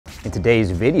In today's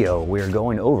video, we are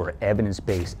going over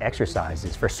evidence-based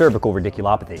exercises for cervical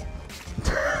radiculopathy.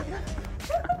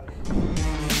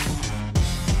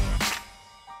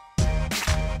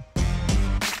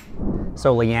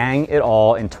 So Liang et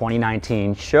al. In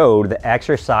 2019 showed that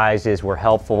exercises were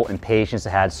helpful in patients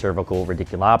that had cervical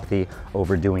radiculopathy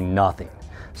over doing nothing.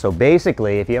 So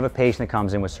basically, if you have a patient that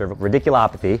comes in with cervical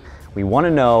radiculopathy, we want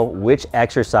to know which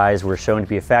exercise were shown to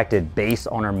be effective based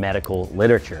on our medical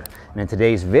literature. And in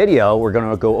today's video, we're going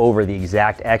to go over the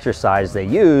exact exercise they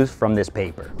use from this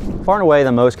paper. Far and away,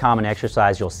 the most common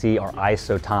exercise you'll see are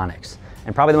isotonics.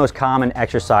 And probably the most common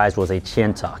exercise was a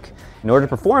chin tuck. In order to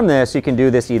perform this, you can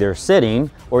do this either sitting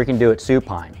or you can do it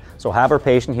supine. So we'll have our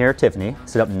patient here, Tiffany,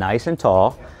 sit up nice and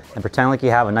tall and pretend like you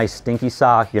have a nice stinky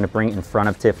sock. You're gonna bring it in front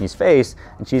of Tiffany's face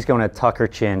and she's gonna tuck her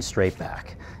chin straight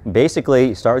back. And basically,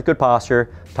 you start with good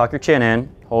posture, tuck your chin in,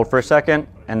 hold for a second,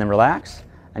 and then relax,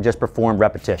 and just perform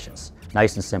repetitions.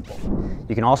 Nice and simple.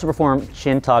 You can also perform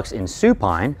chin tucks in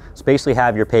supine. So basically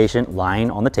have your patient lying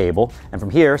on the table, and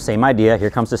from here, same idea, here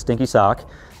comes the stinky sock,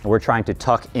 and we're trying to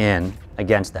tuck in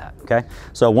against that, okay?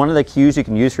 So one of the cues you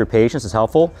can use for your patients is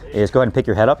helpful is go ahead and pick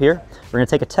your head up here. We're gonna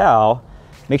take a towel,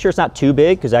 make sure it's not too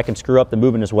big because that can screw up the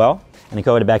movement as well, and then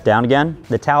go ahead and back down again.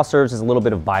 The towel serves as a little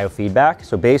bit of biofeedback.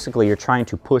 So basically you're trying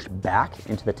to push back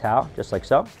into the towel, just like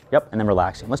so. Yep, and then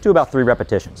relaxing. Let's do about 3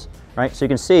 repetitions, right? So you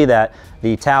can see that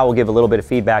the towel will give a little bit of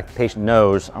feedback. The patient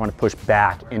knows I want to push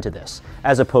back into this,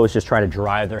 as opposed to just trying to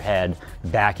drive their head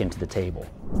back into the table.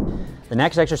 The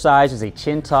next exercise is a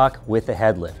chin tuck with a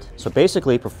head lift. So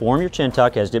basically perform your chin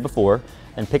tuck as did before,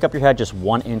 and pick up your head just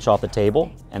 1 inch off the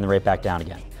table and then right back down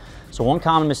again. So one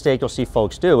common mistake you'll see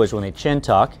folks do is when they chin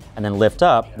tuck and then lift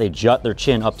up, they jut their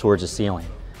chin up towards the ceiling.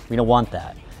 We don't want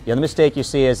that. The other mistake you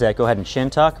see is that go ahead and chin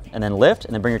tuck and then lift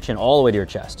and then bring your chin all the way to your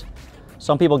chest.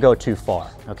 Some people go too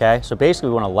far, okay? So basically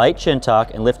we want a light chin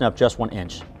tuck and lifting up just 1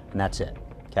 inch, and that's it,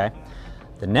 okay?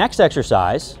 The next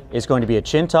exercise is going to be a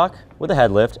chin tuck with a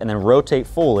head lift and then rotate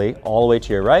fully all the way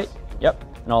to your right, yep,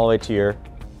 and all the way to your,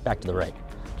 back to the right.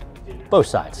 Both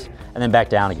sides, and then back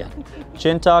down again.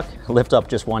 Chin tuck, lift up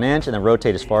just 1 inch and then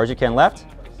rotate as far as you can left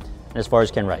and as far as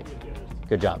you can right.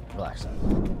 Good job, relax.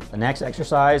 The next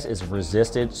exercise is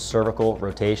resisted cervical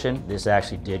rotation. This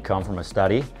actually did come from a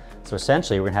study. So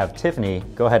essentially we're gonna have Tiffany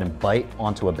go ahead and bite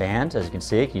onto a band, as you can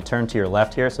see. Can you turn to your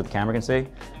left here so the camera can see?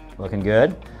 Looking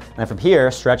good. And then from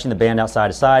here, stretching the band out side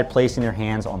to side, placing their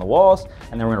hands on the walls,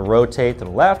 and then we're gonna rotate to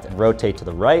the left and rotate to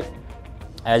the right.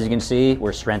 As you can see,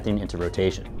 we're strengthening into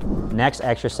rotation. Next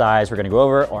exercise we're gonna go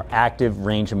over are active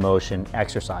range of motion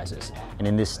exercises. And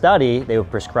in this study, they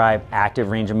would prescribe active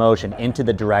range of motion into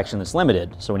the direction that's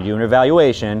limited. So when you do an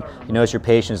evaluation, you notice your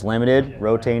patient is limited,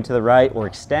 rotating to the right or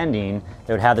extending,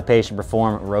 they would have the patient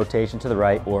perform rotation to the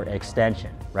right or extension,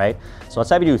 right? So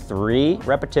let's have you do 3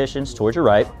 repetitions towards your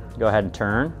right. Go ahead and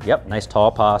turn. Yep, nice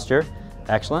tall posture.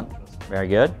 Excellent, very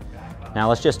good. Now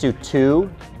let's just do 2,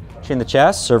 chin to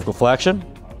chest, cervical flexion.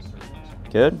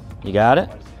 Good, you got it.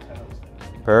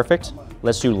 Perfect.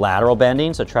 Let's do lateral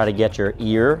bending, so try to get your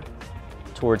ear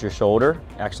towards your shoulder.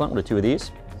 Excellent, we'll do 2 of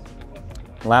these.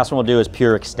 The last one we'll do is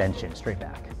pure extension, straight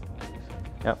back.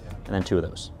 Yep, and then 2 of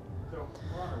those.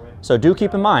 So do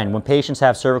keep in mind, when patients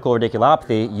have cervical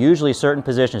radiculopathy, usually certain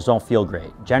positions don't feel great.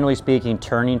 Generally speaking,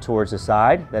 turning towards the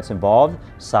side that's involved,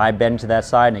 side bending to that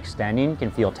side and extending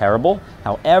can feel terrible.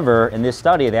 However, in this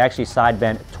study, they actually side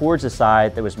bent towards the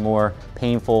side that was more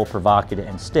painful, provocative,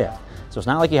 and stiff. So it's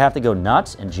not like you have to go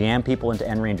nuts and jam people into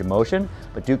end range of motion,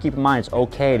 but do keep in mind it's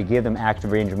okay to give them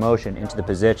active range of motion into the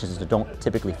positions that don't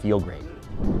typically feel great.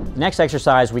 The next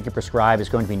exercise we can prescribe is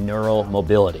going to be neural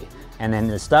mobility. And then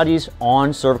the studies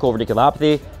on cervical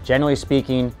radiculopathy, generally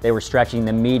speaking, they were stretching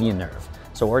the median nerve.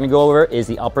 So what we're gonna go over is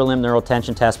the upper limb neural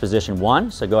tension test position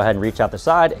 1. So go ahead and reach out the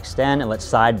side, extend, and let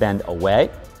side bend away,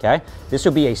 okay? This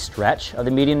will be a stretch of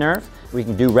the median nerve. We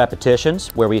can do repetitions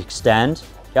where we extend,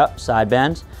 yep, side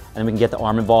bend, and then we can get the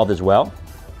arm involved as well.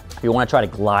 If you wanna try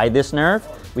to glide this nerve,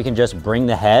 we can just bring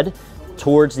the head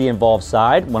towards the involved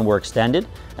side when we're extended,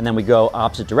 and then we go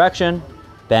opposite direction,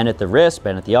 bend at the wrist,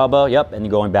 bend at the elbow, yep, and you're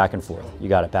going back and forth. You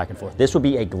got it, back and forth. This would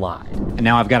be a glide. And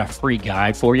now I've got a free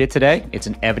guide for you today. It's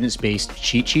an evidence-based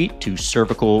cheat sheet to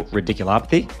cervical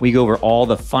radiculopathy. We go over all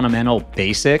the fundamental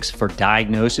basics for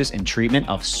diagnosis and treatment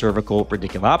of cervical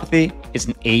radiculopathy. It's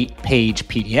an 8-page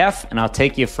PDF, and I'll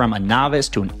take you from a novice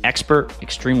to an expert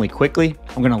extremely quickly.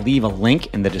 I'm gonna leave a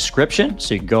link in the description,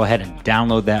 so you can go ahead and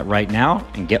download that right now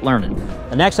and get learning.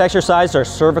 The next exercise are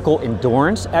cervical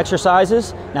endurance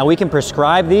exercises. Now we can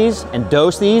prescribe these and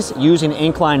dose these using an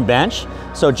incline bench.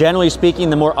 So generally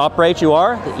speaking, the more upright you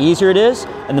are, the easier it is,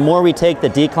 and the more we take the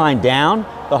decline down,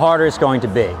 the harder it's going to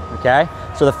be, okay?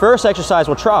 So the first exercise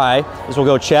we'll try is we'll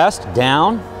go chest,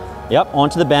 down, yep,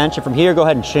 onto the bench, and from here go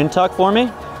ahead and chin tuck for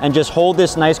me, and just hold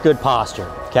this nice good posture,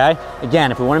 okay?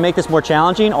 Again, if we wanna make this more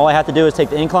challenging, all I have to do is take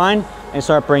the incline and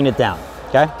start bringing it down,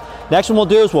 okay? Next one we'll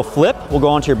do is we'll flip, we'll go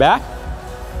onto your back.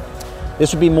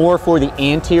 This would be more for the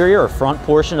anterior or front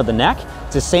portion of the neck.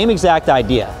 It's the same exact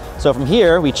idea. So from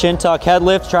here, we chin tuck, head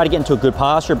lift, try to get into a good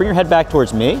posture. Bring your head back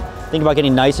towards me. Think about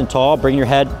getting nice and tall. Bring your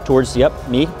head towards, yep,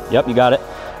 me. Yep, you got it.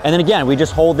 And then again, we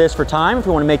just hold this for time. If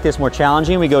we want to make this more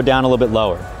challenging, we go down a little bit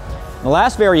lower. And the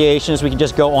last variation is we can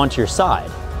just go onto your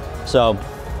side. So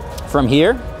from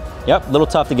here, yep, a little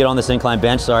tough to get on this incline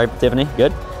bench. Sorry, Tiffany,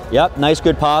 good. Yep, nice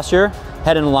good posture,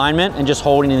 head in alignment, and just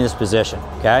holding in this position,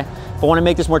 okay? If I want to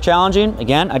make this more challenging,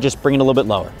 again, I just bring it a little bit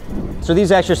lower. So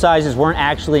these exercises weren't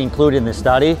actually included in the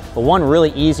study, but one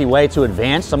really easy way to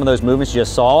advance some of those movements you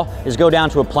just saw is go down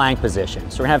to a plank position.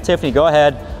 So we're gonna have Tiffany go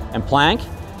ahead and plank,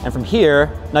 and from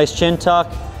here, nice chin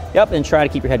tuck, yep, and try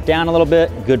to keep your head down a little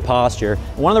bit, good posture.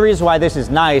 And one of the reasons why this is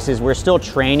nice is we're still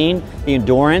training the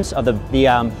endurance of the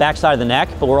backside of the neck,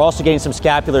 but we're also getting some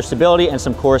scapular stability and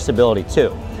some core stability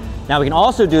too. Now we can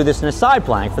also do this in a side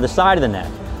plank for the side of the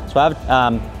neck. So I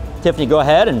have Tiffany go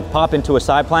ahead and pop into a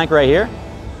side plank right here.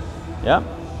 Yep,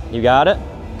 you got it.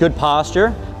 Good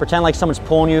posture. Pretend like someone's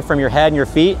pulling you from your head and your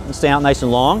feet and stay out nice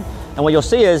and long. And what you'll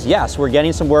see is, yes, we're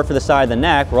getting some work for the side of the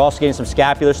neck. We're also getting some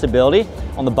scapular stability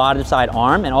on the bottom side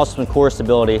arm and also some core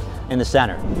stability in the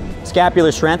center.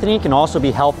 Scapular strengthening can also be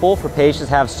helpful for patients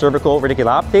who have cervical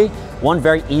radiculopathy. One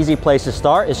very easy place to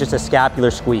start is just a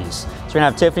scapular squeeze. So we're gonna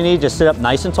have Tiffany just sit up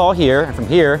nice and tall here, and from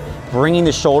here, bringing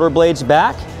the shoulder blades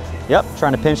back. Yep,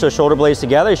 trying to pinch those shoulder blades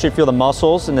together. You should feel the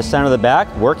muscles in the center of the back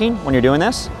working when you're doing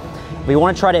this. If we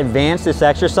want to try to advance this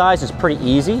exercise, it's pretty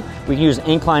easy. We can use an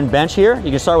incline bench here.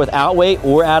 You can start without weight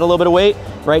or add a little bit of weight.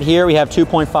 Right here we have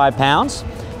 2.5 pounds.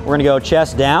 We're going to go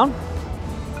chest down.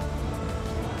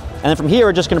 And then from here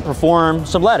we're just going to perform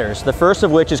some letters. The first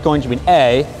of which is going to be an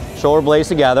A, shoulder blades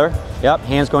together. Yep,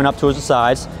 hands going up towards the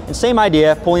sides. And same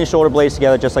idea, pulling your shoulder blades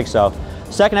together just like so.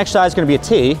 Second exercise is going to be a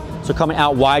T. So coming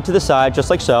out wide to the side,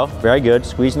 just like so. Very good.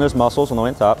 Squeezing those muscles on the way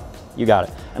on top. You got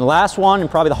it. And the last one, and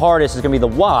probably the hardest, is going to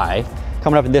be the Y,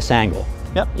 coming up at this angle.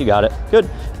 Yep, you got it. Good.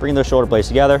 Bringing those shoulder blades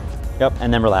together. Yep,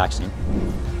 and then relaxing.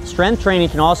 Strength training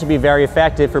can also be very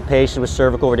effective for patients with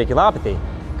cervical radiculopathy.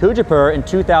 Kujapur in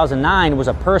 2009 was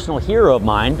a personal hero of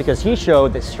mine because he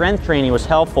showed that strength training was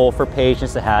helpful for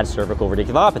patients that had cervical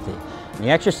radiculopathy. And the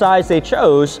exercise they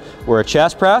chose were a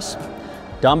chest press,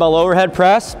 dumbbell overhead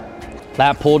press,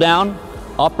 lat pull down,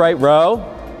 upright row,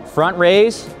 front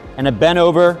raise, and a bent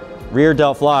over rear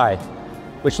delt fly,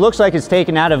 which looks like it's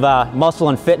taken out of Muscle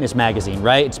and Fitness magazine,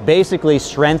 right? It's basically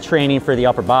strength training for the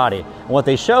upper body. And what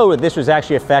they showed, this was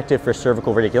actually effective for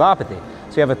cervical radiculopathy.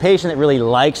 So you have a patient that really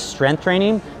likes strength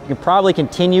training, you can probably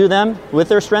continue them with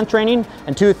their strength training,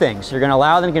 and two things. You're gonna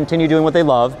allow them to continue doing what they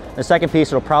love. The second piece,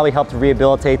 it'll probably help to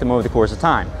rehabilitate them over the course of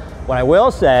time. What I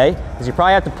will say is you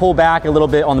probably have to pull back a little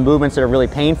bit on the movements that are really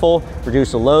painful,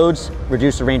 reduce the loads,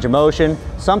 reduce the range of motion,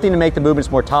 something to make the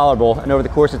movements more tolerable, and over the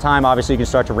course of time, obviously you can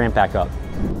start to ramp back up.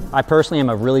 I personally am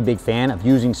a really big fan of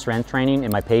using strength training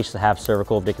in my patients that have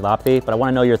cervical radiculopathy, but I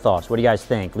wanna know your thoughts. What do you guys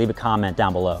think? Leave a comment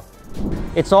down below.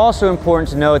 It's also important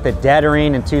to note that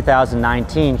Dettering in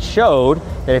 2019 showed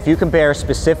that if you compare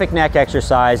specific neck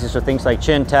exercises, so things like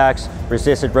chin tucks,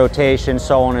 resisted rotation,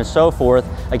 so on and so forth,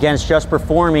 against just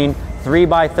performing 3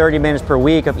 by 30 minutes per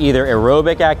week of either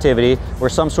aerobic activity or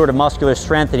some sort of muscular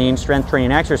strengthening, strength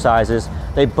training exercises,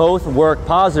 they both work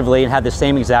positively and have the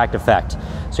same exact effect.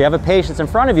 So you have a patient in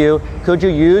front of you, could you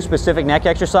use specific neck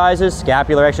exercises,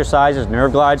 scapular exercises,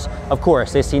 nerve glides? Of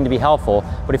course, they seem to be helpful,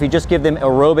 but if you just give them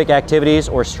aerobic activities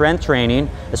or strength training,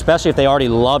 especially if they already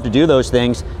love to do those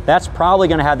things, that's probably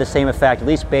gonna have the same effect, at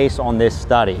least based on this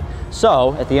study.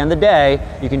 So at the end of the day,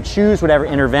 you can choose whatever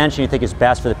intervention you think is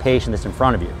best for the patient that's in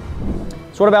front of you.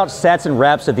 So what about sets and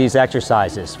reps of these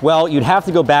exercises? Well, you'd have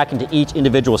to go back into each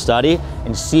individual study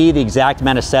and see the exact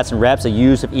amount of sets and reps they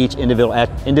use of each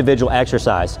individual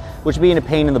exercise, which would be a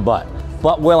pain in the butt.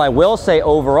 But what I will say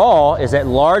overall is that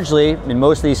largely, in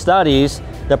most of these studies,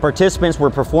 the participants were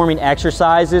performing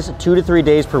exercises 2 to 3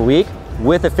 days per week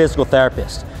with a physical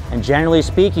therapist. And generally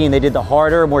speaking, they did the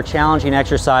harder, more challenging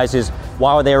exercises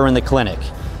while they were in the clinic.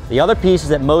 The other piece is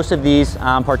that most of these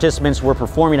participants were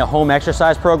performing a home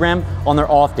exercise program on their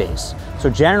off days. So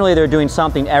generally they're doing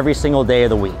something every single day of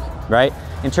the week, right?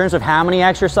 In terms of how many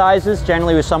exercises,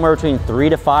 generally it was somewhere between 3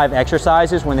 to 5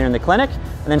 exercises when they're in the clinic,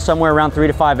 and then somewhere around 3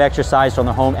 to 5 exercises on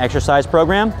the home exercise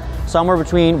program, somewhere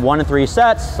between 1 and 3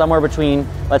 sets, somewhere between,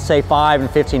 let's say, 5 and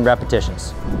 15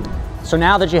 repetitions. So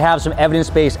now that you have some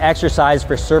evidence-based exercise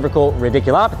for cervical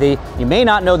radiculopathy, you may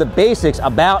not know the basics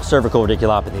about cervical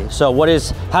radiculopathy. So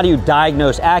how do you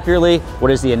diagnose accurately?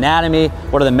 What is the anatomy?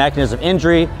 What are the mechanisms of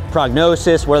injury?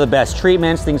 Prognosis? What are the best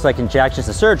treatments? Things like injections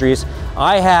and surgeries.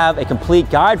 I have a complete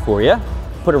guide for you.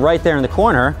 Put it right there in the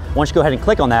corner. Why don't you go ahead and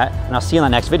click on that, and I'll see you in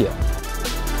the next video.